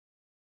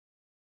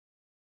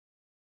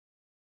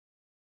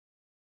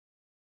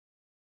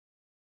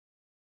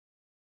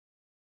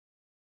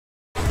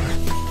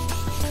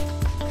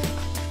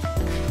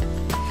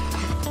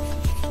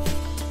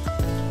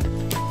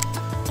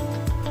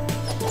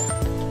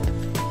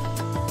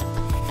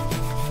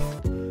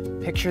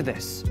Picture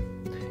this.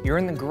 You're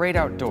in the great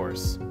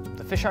outdoors.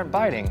 The fish aren't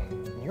biting,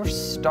 and you're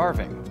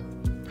starving.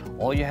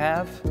 All you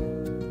have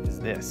is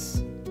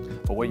this.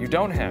 But what you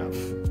don't have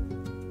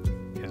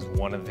is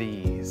one of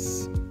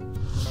these.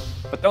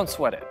 But don't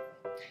sweat it.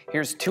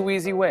 Here's 2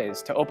 easy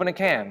ways to open a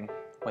can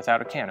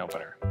without a can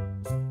opener.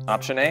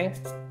 Option A,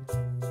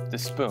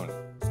 this spoon.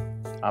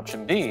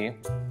 Option B,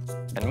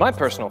 and my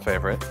personal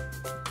favorite,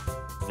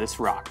 this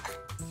rock.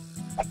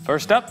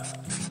 First up,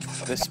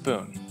 this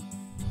spoon.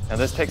 Now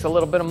this takes a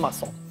little bit of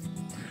muscle.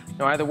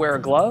 Now either wear a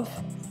glove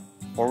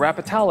or wrap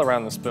a towel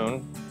around the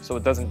spoon so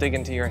it doesn't dig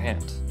into your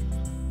hand.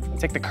 And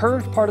take the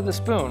curved part of the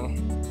spoon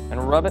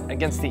and rub it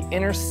against the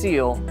inner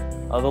seal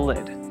of the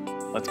lid.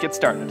 Let's get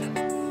started.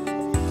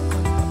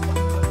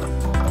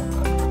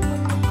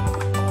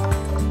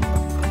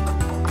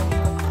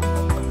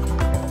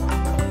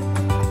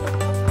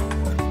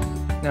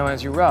 Now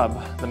as you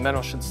rub, the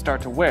metal should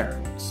start to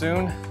wear.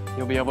 Soon,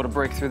 you'll be able to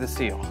break through the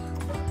seal.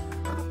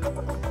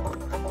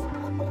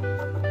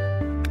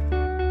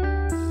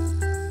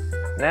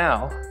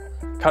 Now,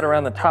 cut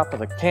around the top of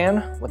the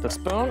can with a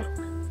spoon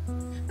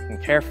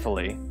and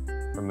carefully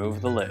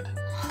remove the lid.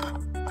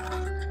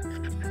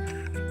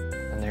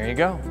 And there you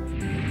go.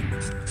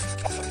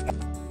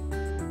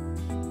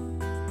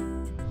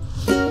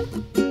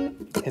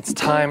 It's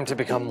time to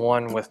become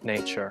one with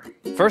nature.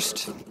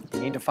 First,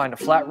 you need to find a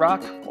flat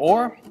rock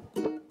or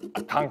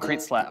a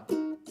concrete slab.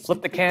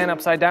 Flip the can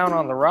upside down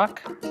on the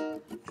rock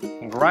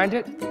and grind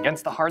it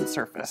against the hard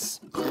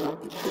surface.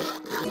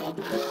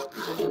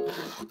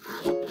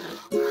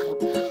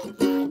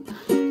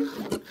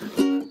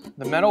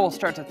 The metal will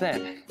start to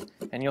thin,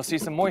 and you'll see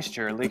some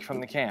moisture leak from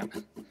the can.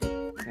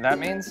 And that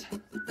means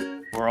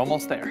we're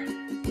almost there.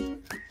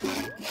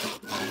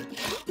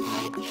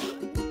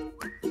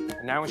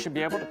 And now we should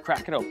be able to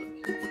crack it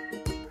open.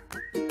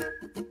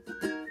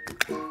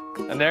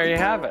 And there you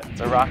have it.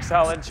 It's a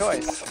rock-solid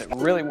choice. It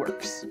really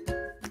works.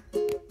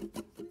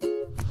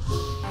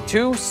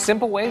 2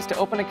 simple ways to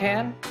open a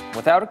can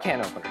without a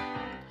can opener.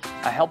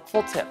 A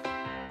helpful tip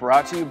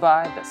brought to you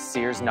by the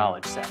Sears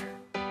Knowledge Center.